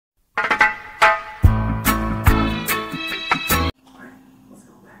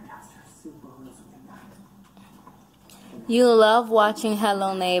You love watching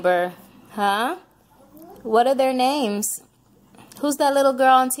Hello Neighbor, huh? What are their names? Who's that little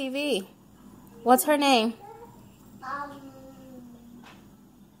girl on TV? What's her name?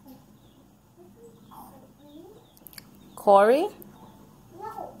 Corey?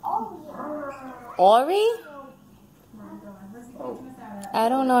 Ori? I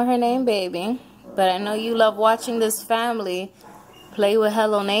don't know her name, baby. But I know you love watching this family play with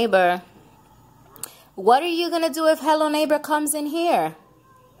Hello Neighbor. What are you going to do if Hello Neighbor comes in here?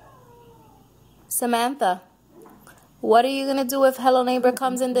 Samantha, what are you going to do if Hello Neighbor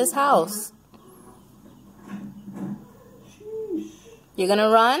comes in this house? You're going to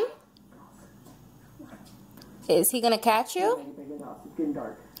run? Is he going to catch you?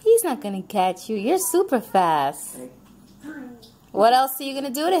 He's not going to catch you. You're super fast. What else are you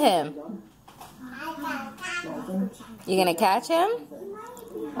going to do to him? You're going to catch him?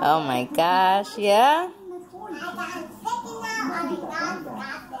 Oh my gosh, yeah?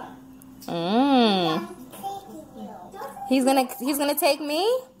 He's gonna take me?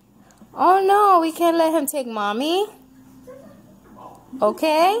 Oh no, we can't let him take mommy.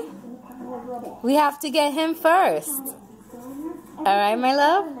 Okay? We have to get him first. Alright, my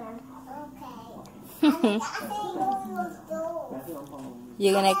love?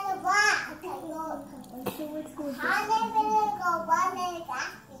 You're gonna...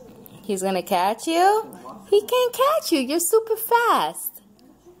 He's gonna catch you? He can't catch you. You're super fast.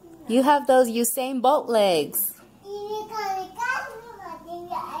 You have those Usain Bolt legs.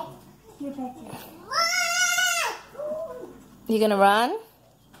 You gonna run?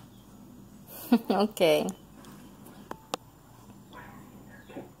 Okay.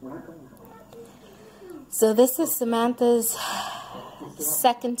 So this is Samantha's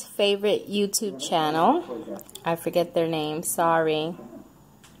second favorite YouTube channel. I forget their name, sorry.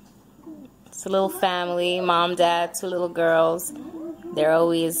 It's a little family, mom, dad, two little girls. They're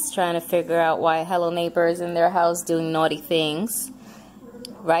always trying to figure out why Hello Neighbor is in their house doing naughty things.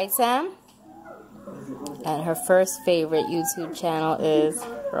 Right, Sam? And her first favorite YouTube channel is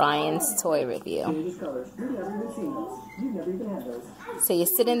Ryan's Toy Review. So you're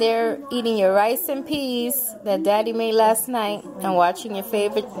sitting there eating your rice and peas that Daddy made last night and watching your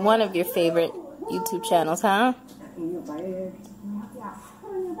favorite, one of your favorite YouTube channels, huh?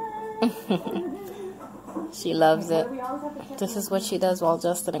 She loves it. This is what she does while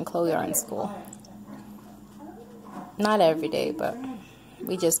Justin and Chloe are in school. Not every day, but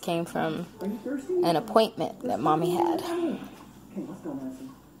we just came from an appointment that Mommy had.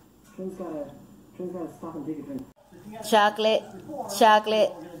 Chocolate,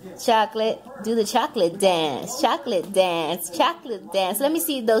 chocolate, chocolate. Do the chocolate dance. Chocolate dance. Chocolate dance. Let me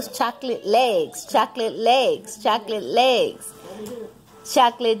see those chocolate legs. Chocolate legs. Chocolate legs.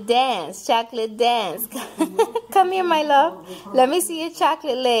 Chocolate dance. Chocolate dance. Come here, my love. Let me see your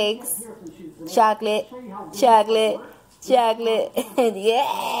chocolate legs. Chocolate, chocolate, chocolate.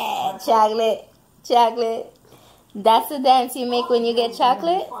 Yeah, chocolate, chocolate. That's the dance you make when you get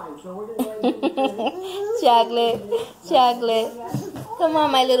chocolate? Chocolate, chocolate. Come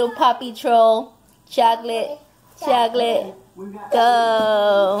on, my little puppy troll. Chocolate, chocolate.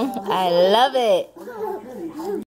 Go. I love it.